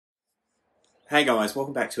Hey guys,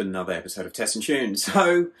 welcome back to another episode of Test and Tune.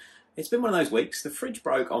 So, it's been one of those weeks. The fridge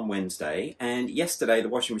broke on Wednesday, and yesterday the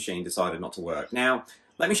washing machine decided not to work. Now,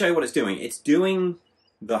 let me show you what it's doing. It's doing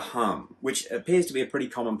the hum, which appears to be a pretty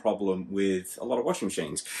common problem with a lot of washing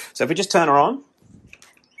machines. So if we just turn her on,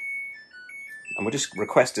 and we'll just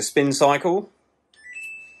request a spin cycle.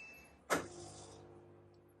 So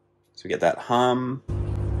we get that hum.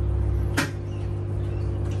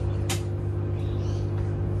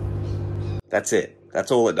 That's it.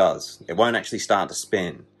 That's all it does. It won't actually start to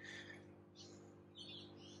spin.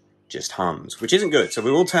 Just hums, which isn't good. So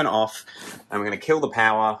we will turn it off and we're going to kill the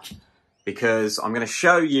power because I'm going to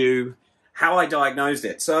show you how I diagnosed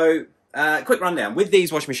it. So, quick rundown. With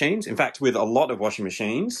these washing machines, in fact, with a lot of washing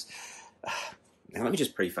machines, now let me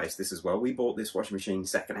just preface this as well. We bought this washing machine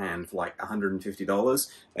secondhand for like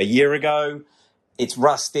 $150 a year ago. It's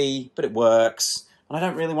rusty, but it works. And I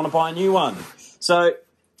don't really want to buy a new one. So,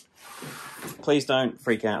 please don't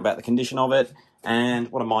freak out about the condition of it.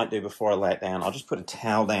 And what I might do before I lay it down, I'll just put a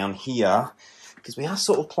towel down here because we are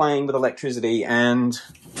sort of playing with electricity and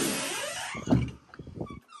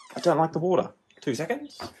I don't like the water. 2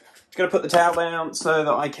 seconds. Just going to put the towel down so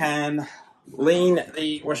that I can lean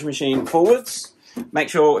the washing machine forwards. Make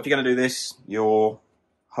sure if you're going to do this, your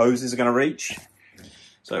hoses are going to reach.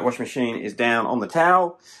 So the washing machine is down on the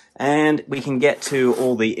towel and we can get to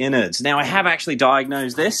all the innards. Now I have actually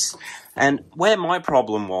diagnosed this. And where my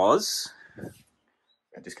problem was,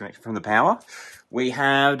 disconnected from the power, we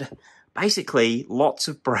had basically lots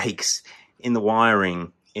of breaks in the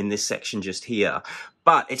wiring in this section just here.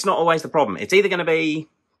 But it's not always the problem. It's either going to be,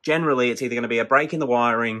 generally, it's either going to be a break in the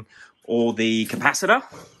wiring or the capacitor.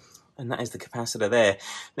 And that is the capacitor there.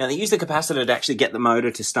 Now, they use the capacitor to actually get the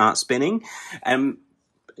motor to start spinning. I'm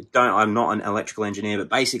not an electrical engineer, but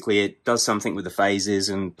basically it does something with the phases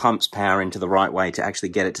and pumps power into the right way to actually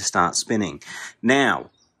get it to start spinning. Now,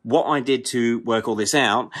 what I did to work all this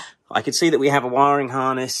out, I could see that we have a wiring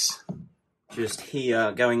harness just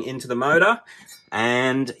here going into the motor,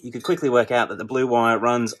 and you could quickly work out that the blue wire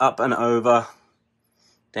runs up and over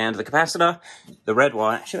down to the capacitor. The red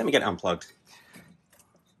wire, actually let me get it unplugged.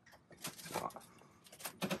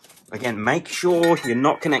 Again, make sure you're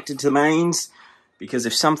not connected to the mains, because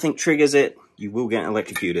if something triggers it, you will get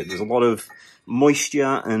electrocuted. There's a lot of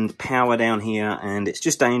moisture and power down here, and it's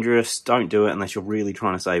just dangerous. Don't do it unless you're really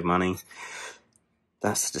trying to save money.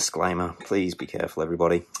 That's the disclaimer. Please be careful,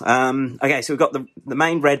 everybody. Okay, so we've got the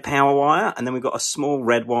main red power wire, and then we've got a small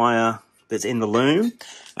red wire that's in the loom.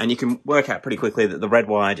 And you can work out pretty quickly that the red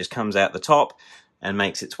wire just comes out the top and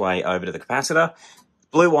makes its way over to the capacitor.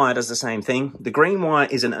 Blue wire does the same thing. The green wire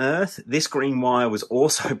is an earth. This green wire was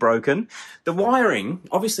also broken. The wiring,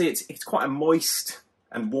 obviously it's quite a moist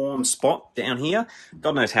and warm spot down here.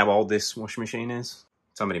 God knows how old this washing machine is.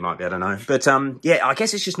 Somebody might be able to know. But yeah, I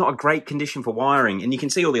guess it's just not a great condition for wiring. And you can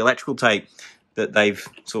see all the electrical tape that they've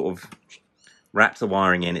sort of wrapped the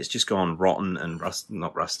wiring in. It's just gone rotten and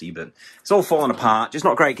not rusty, but it's all fallen apart. Just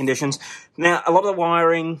not great conditions. Now, a lot of the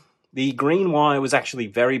wiring, the green wire was actually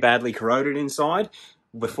very badly corroded inside.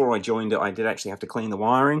 Before I joined it, I did actually have to clean the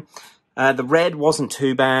wiring. The red wasn't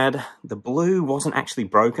too bad. The blue wasn't actually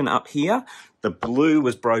broken up here. The blue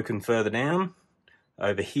was broken further down.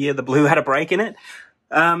 Over here, the blue had a break in it.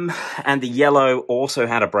 And the yellow also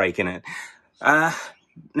had a break in it.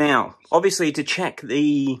 Now, obviously, to check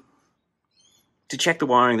the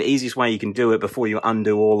wiring, the easiest way you can do it before you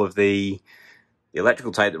undo all of the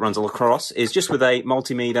electrical tape that runs all across is just with a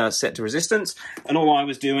multimeter set to resistance. And all I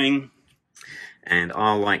was doing, and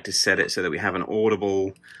I like to set it so that we have an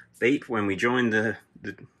audible beep when we join the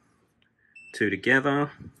two together.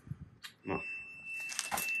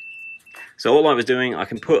 So all I was doing, I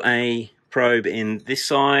can put a probe in this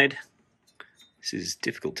side. This is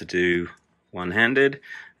difficult to do one-handed.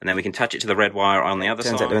 And then we can touch it to the red wire on the other side.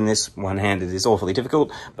 Turns out doing this one-handed is awfully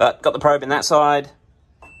difficult. But got the probe in that side.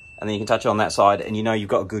 And then you can touch it on that side, and you know you've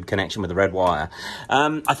got a good connection with the red wire.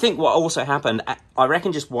 I think what also happened, I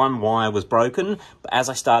reckon just one wire was broken, but as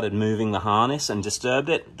I started moving the harness and disturbed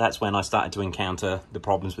it, that's when I started to encounter the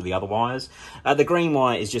problems with the other wires. The green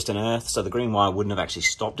wire is just an earth, so the green wire wouldn't have actually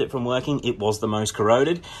stopped it from working. It was the most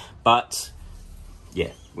corroded, but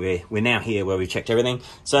yeah, we're now here where we've checked everything.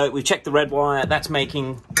 So we've checked the red wire, that's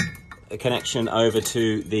making a connection over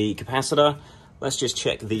to the capacitor. Let's just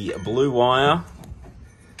check the blue wire.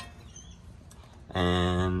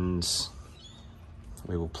 And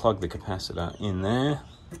we will plug the capacitor in there.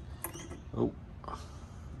 Oh.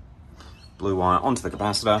 Blue wire onto the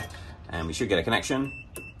capacitor, and we should get a connection.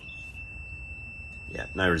 Yeah,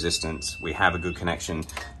 no resistance. We have a good connection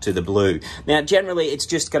to the blue. Now, generally, it's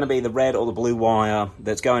just going to be the red or the blue wire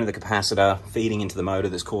that's going to the capacitor, feeding into the motor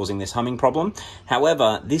that's causing this humming problem.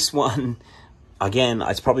 However, this one, again,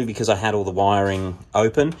 it's probably because I had all the wiring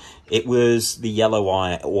open. It was the yellow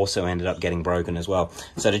wire also ended up getting broken as well.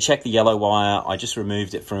 So to check the yellow wire, I just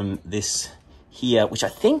removed it from this here, which I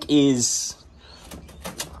think it's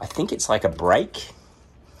like a brake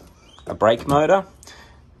motor.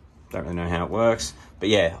 Don't really know how it works, but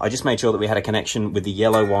yeah, I just made sure that we had a connection with the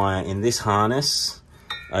yellow wire in this harness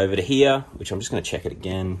over to here, which I'm just going to check it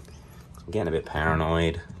again. I'm getting a bit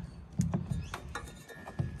paranoid.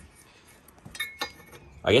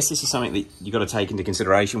 I guess this is something that you've got to take into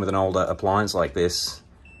consideration with an older appliance like this.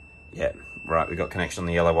 Yeah, right, we've got connection on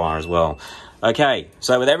the yellow wire as well. Okay,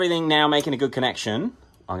 so with everything now making a good connection,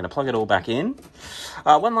 I'm going to plug it all back in.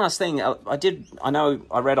 One last thing, I know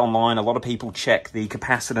I read online a lot of people check the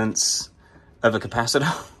capacitance of a capacitor.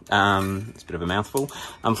 It's a bit of a mouthful.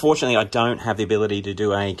 Unfortunately, I don't have the ability to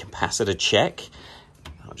do a capacitor check.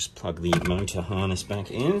 I'll just plug the motor harness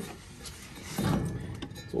back in.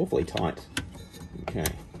 It's awfully tight. Okay.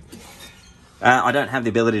 I don't have the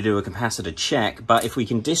ability to do a capacitor check, but if we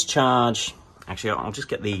can discharge... Actually, I'll just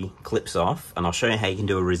get the clips off and I'll show you how you can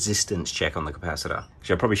do a resistance check on the capacitor.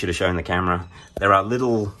 Actually, I probably should have shown the camera. There are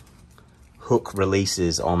little hook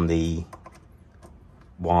releases on the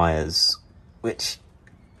wires, which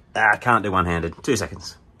I can't do one-handed. 2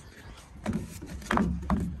 seconds.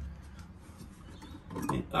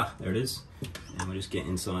 There it is. And we'll just get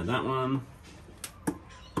inside that one.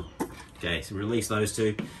 Okay, so release those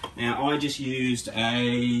two. Now, I just used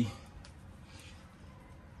a...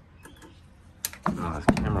 Oh,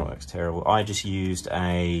 the camera works terrible. I just used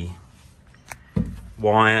a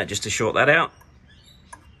wire just to short that out.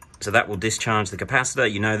 So that will discharge the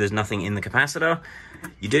capacitor. You know there's nothing in the capacitor.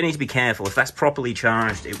 You do need to be careful. If that's properly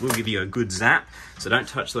charged, it will give you a good zap. So don't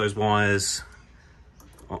touch those wires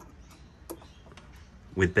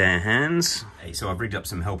with bare hands. Okay, so I've rigged up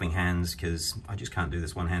some helping hands because I just can't do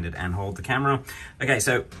this one-handed and hold the camera. Okay,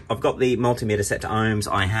 so I've got the multimeter set to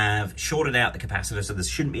ohms. I have shorted out the capacitor, so there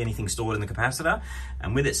shouldn't be anything stored in the capacitor.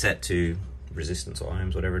 And with it set to resistance or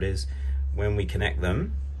ohms, whatever it is, when we connect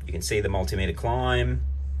them, you can see the multimeter climb,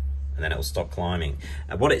 and then it'll stop climbing.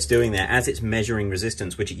 And what it's doing there, as it's measuring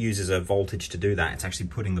resistance, which it uses a voltage to do that, it's actually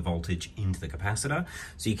putting the voltage into the capacitor.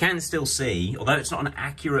 So you can still see, although it's not an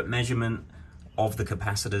accurate measurement of the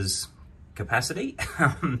capacitor's capacity,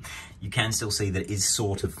 you can still see that it is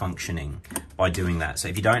sort of functioning by doing that. So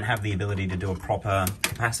if you don't have the ability to do a proper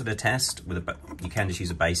capacitor test, you can just use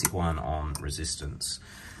a basic one on resistance.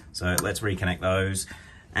 So let's reconnect those.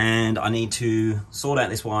 And I need to sort out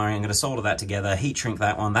this wiring. I'm going to solder that together, heat shrink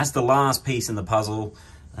that one. That's the last piece in the puzzle.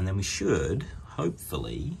 And then we should,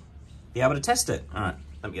 hopefully, be able to test it. All right,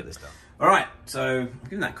 let me get this done. All right, so I'm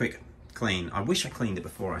giving that a quick clean. I wish I cleaned it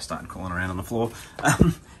before I started crawling around on the floor.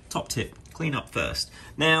 Top tip, clean up first.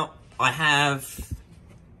 Now, I've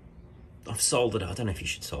soldered, I don't know if you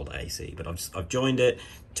should solder AC, but I've joined it.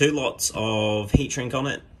 2 lots of heat shrink on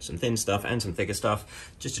it, some thin stuff and some thicker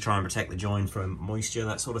stuff, just to try and protect the joint from moisture,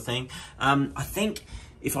 that sort of thing. I think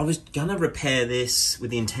if I was gonna repair this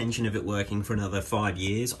with the intention of it working for another 5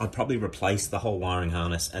 years, I'd probably replace the whole wiring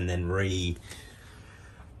harness and then re-tape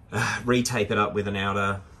it up with an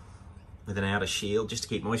outer shield just to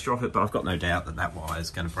keep moisture off it, but I've got no doubt that that wire is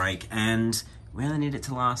going to break, and we only need it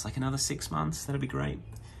to last like another 6 months. That'd be great.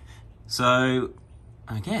 So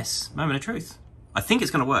I guess, moment of truth. I think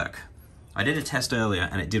it's going to work. I did a test earlier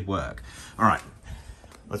and it did work. All right,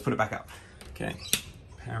 let's put it back up. Okay,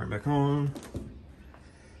 power it back on.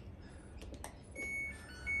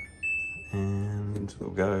 And we'll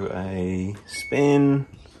go a spin.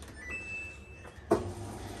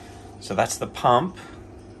 So that's the pump.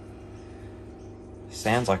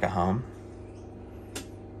 Sounds like a hum.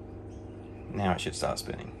 Now it should start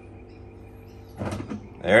spinning.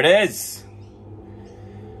 There it is.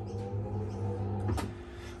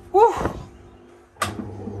 Woo!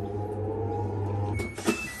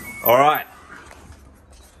 All right.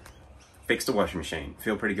 Fixed the washing machine.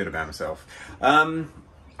 Feel pretty good about myself. I'm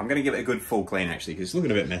going to give it a good full clean actually, because it's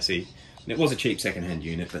looking a bit messy. And it was a cheap second-hand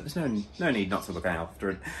unit, but there's no need not to look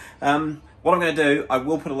after it. What I'm going to do, I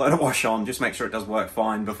will put a load of wash on, just make sure it does work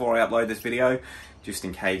fine before I upload this video, just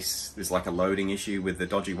in case there's like a loading issue with the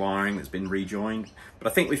dodgy wiring that's been rejoined.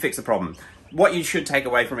 But I think we fixed the problem. What you should take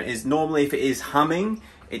away from it is normally if it is humming,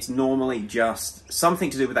 it's normally just something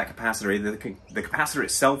to do with that capacitor. Either the capacitor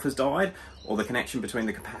itself has died or the connection between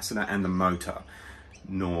the capacitor and the motor,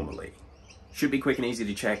 normally. Should be quick and easy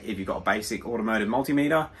to check if you've got a basic automotive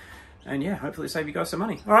multimeter. And yeah, hopefully save you guys some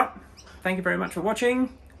money. All right, thank you very much for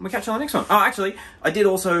watching. We'll catch you on the next one. Oh, actually, I did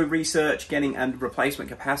also research getting a replacement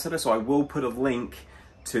capacitor, so I will put a link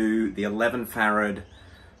to the 11 farad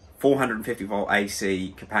 450 volt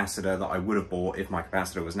AC capacitor that I would have bought if my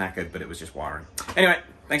capacitor was knackered, but it was just wiring. Anyway,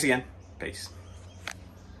 thanks again. Peace.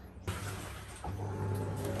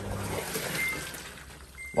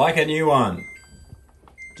 Like a new one.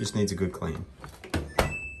 Just needs a good clean.